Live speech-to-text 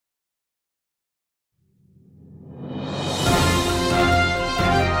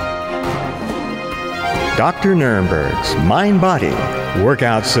Dr. Nerenberg's Mind-Body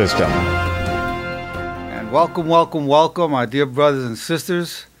Workout System. And welcome, welcome, welcome, my dear brothers and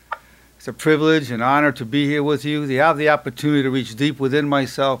sisters. It's a privilege and honor to be here with you, to have the opportunity to reach deep within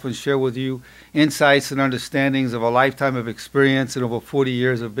myself and share with you insights and understandings of a lifetime of experience and over 40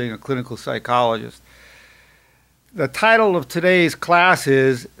 years of being a clinical psychologist. The title of today's class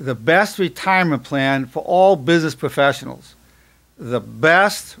is The Best Retirement Plan for All Business Professionals. The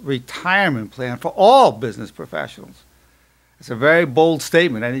best retirement plan for all business professionals. It's a very bold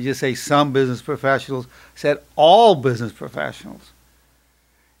statement. I didn't just say some business professionals. I said all business professionals.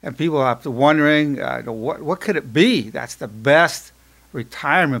 And people are wondering, what could it be that's the best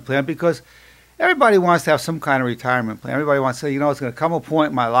retirement plan? Because everybody wants to have some kind of retirement plan. Everybody wants to say, it's going to come a point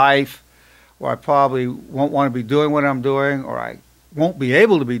in my life where I probably won't want to be doing what I'm doing, or I won't be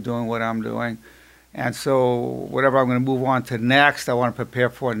able to be doing what I'm doing. And so whatever I'm going to move on to next, I want to prepare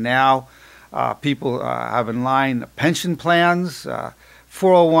for now. People have in line pension plans,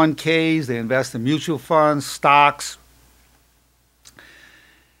 401ks, they invest in mutual funds, stocks.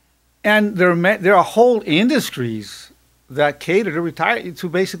 And there are whole industries that cater to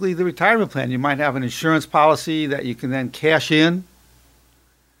basically the retirement plan. You might have an insurance policy that you can then cash in,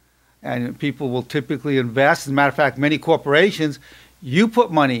 and people will typically invest. As a matter of fact, many corporations, you put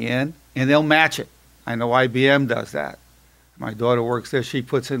money in and they'll match it. I know IBM does that. My daughter works there. She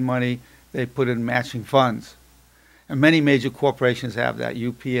puts in money. They put in matching funds. And many major corporations have that.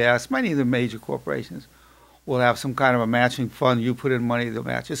 UPS, many of the major corporations will have some kind of a matching fund. You put in money, they'll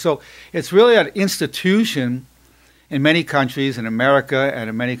match it. So it's really an institution in many countries, in America and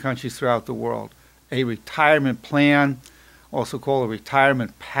in many countries throughout the world. A retirement plan, also called a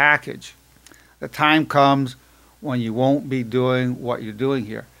retirement package. The time comes when you won't be doing what you're doing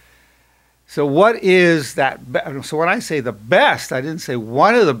here. So what is that? So when I say the best, I didn't say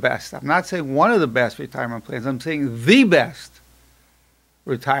one of the best. I'm not saying one of the best retirement plans. I'm saying the best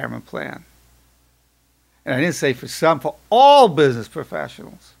retirement plan. And I didn't say for all business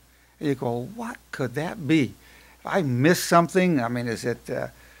professionals. And you go, what could that be? If I miss something, is it,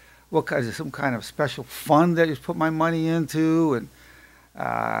 is it some kind of special fund that you put my money into? And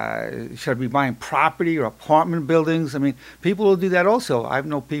should I be buying property or apartment buildings? People will do that also. I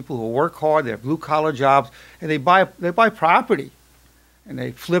know people who work hard, they have blue-collar jobs, and they buy property. And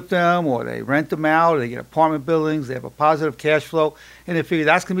they flip them, or they rent them out, or they get apartment buildings, they have a positive cash flow, and they figure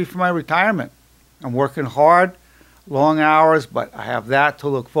that's going to be for my retirement. I'm working hard, long hours, but I have that to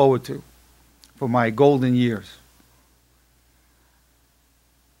look forward to for my golden years.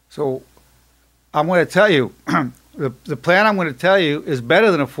 So I'm going to tell you, the plan I'm going to tell you is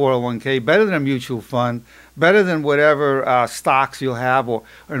better than a 401k, better than a mutual fund, better than whatever stocks you'll have, or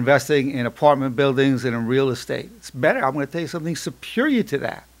investing in apartment buildings and in real estate. It's better. I'm going to tell you something superior to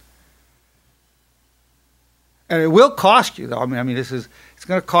that. And it will cost you, though. It's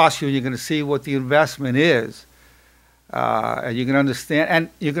going to cost you, and you're going to see what the investment is. And you can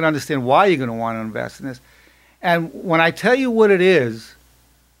understand why you're going to want to invest in this. And when I tell you what it is,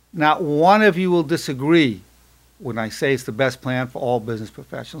 not one of you will disagree when I say it's the best plan for all business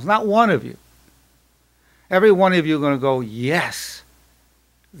professionals. Not one of you. Every one of you are going to go, yes,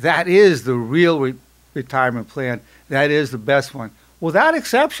 that is the real retirement plan. That is the best one. Without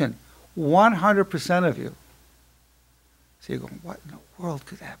exception, 100% of you. So you're going, what in the world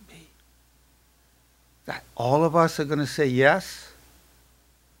could that be? That all of us are going to say yes?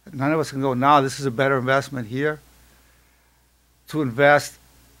 None of us can go, no, this is a better investment here. To invest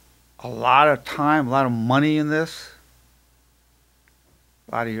a lot of time, a lot of money in this,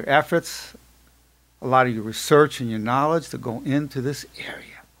 a lot of your efforts, a lot of your research and your knowledge to go into this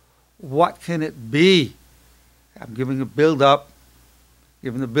area. What can it be? I'm giving the build-up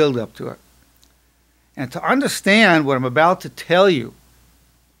to it. And to understand what I'm about to tell you,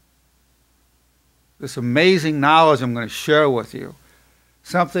 this amazing knowledge I'm going to share with you,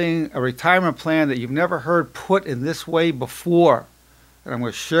 a retirement plan that you've never heard put in this way before, that I'm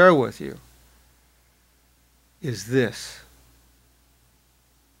going to share with you, is this.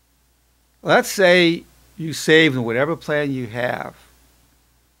 Let's say you save in whatever plan you have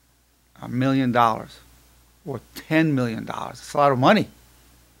 $1 million or $10 million. It's a lot of money.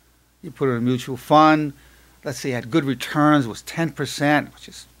 You put it in a mutual fund. Let's say it had good returns, was 10%, which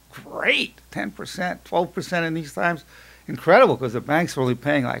is great. 10%, 12% in these times. Incredible, because the banks are only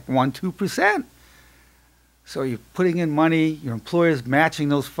paying like 1%, 2%. So you're putting in money, your employer's matching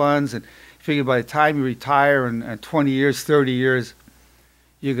those funds, and you figure by the time you retire in 20 years, 30 years,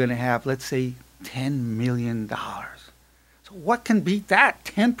 you're going to have, let's say, $10 million. So what can beat that?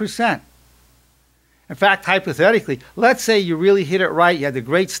 10%. In fact, hypothetically, let's say you really hit it right. You had the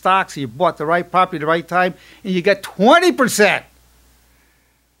great stocks, you bought the right property at the right time, and you got 20%.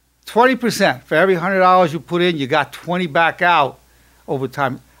 20%. For every $100 you put in, you got 20 back out over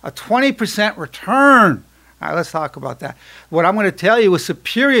time. A 20% return. All right, let's talk about that. What I'm going to tell you is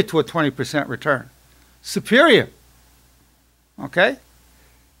superior to a 20% return. Superior. Okay?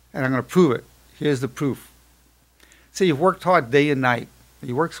 And I'm going to prove it. Here's the proof. Say you've worked hard day and night.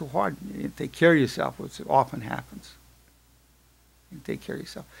 You work so hard, you take care of yourself, which often happens. You take care of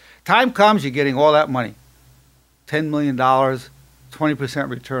yourself. Time comes, you're getting all that money. $10 million, 20%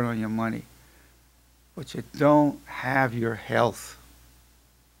 return on your money. But you don't have your health.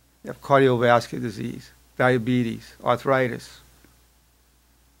 You have cardiovascular disease, diabetes, arthritis.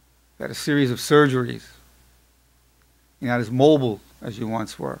 You had a series of surgeries. You're not as mobile as you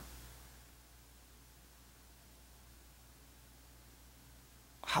once were.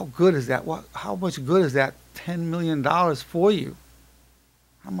 How good is that? How much good is that $10 million for you?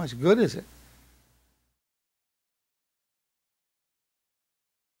 How much good is it?